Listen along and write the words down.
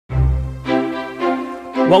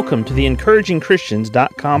Welcome to the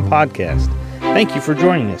EncouragingChristians.com podcast. Thank you for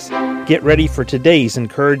joining us. Get ready for today's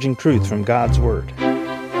encouraging truth from God's Word.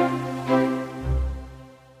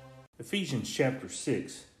 Ephesians chapter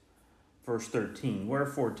 6, verse 13.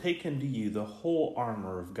 Wherefore take unto you the whole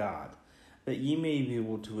armor of God, that ye may be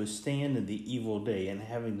able to withstand in the evil day, and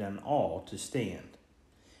having done all, to stand.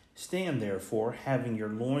 Stand therefore, having your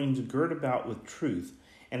loins girt about with truth,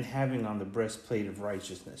 and having on the breastplate of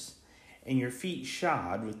righteousness, and your feet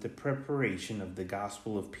shod with the preparation of the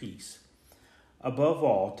gospel of peace. Above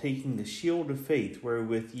all, taking the shield of faith,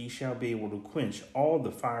 wherewith ye shall be able to quench all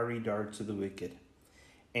the fiery darts of the wicked,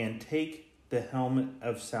 and take the helmet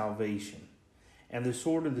of salvation, and the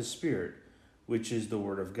sword of the Spirit, which is the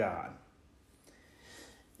word of God.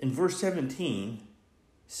 In verse 17,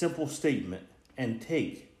 simple statement, and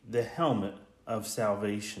take the helmet of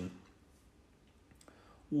salvation.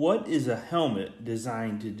 What is a helmet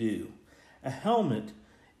designed to do? A helmet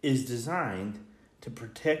is designed to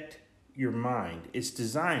protect your mind. It's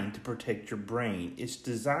designed to protect your brain. It's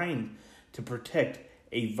designed to protect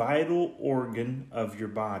a vital organ of your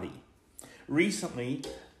body. Recently,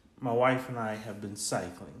 my wife and I have been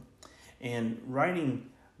cycling. And riding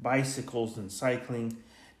bicycles and cycling,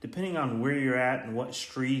 depending on where you're at and what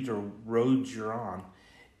street or roads you're on,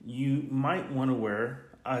 you might want to wear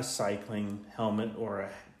a cycling helmet or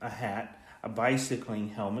a hat, a bicycling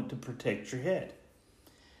helmet to protect your head.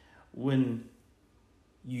 When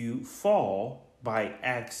you fall by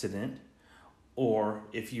accident, or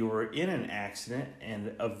if you were in an accident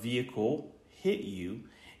and a vehicle hit you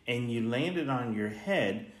and you landed on your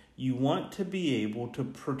head, you want to be able to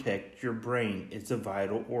protect your brain. It's a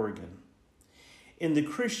vital organ. In the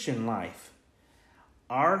Christian life,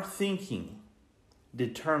 our thinking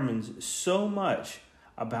determines so much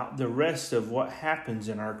about the rest of what happens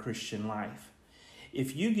in our Christian life.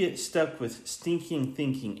 If you get stuck with stinking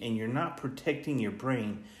thinking and you're not protecting your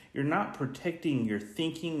brain, you're not protecting your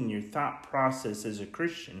thinking and your thought process as a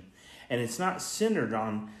Christian, and it's not centered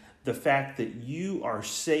on the fact that you are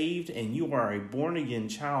saved and you are a born-again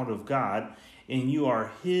child of God and you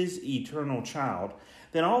are His eternal child,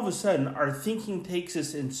 then all of a sudden our thinking takes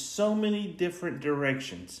us in so many different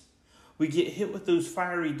directions. We get hit with those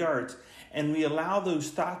fiery darts, and we allow those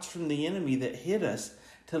thoughts from the enemy that hit us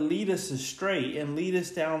to lead us astray and lead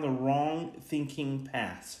us down the wrong thinking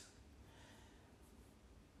paths.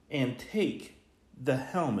 And take the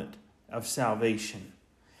helmet of salvation.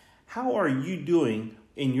 How are you doing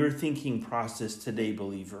in your thinking process today,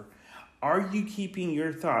 believer? Are you keeping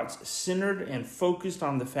your thoughts centered and focused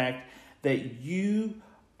on the fact that you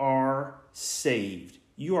are saved?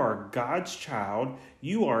 You are God's child.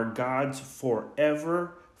 You are God's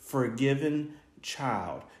forever forgiven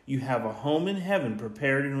child. You have a home in heaven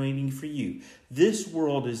prepared and waiting for you. This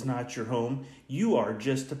world is not your home. You are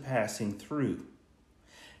just a passing through.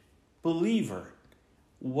 Believer,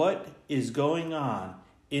 what is going on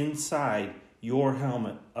inside your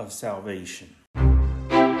helmet of salvation?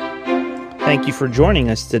 Thank you for joining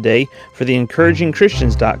us today for the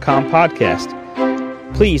EncouragingChristians.com podcast.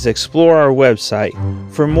 Please explore our website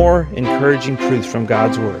for more encouraging truths from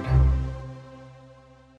God's Word.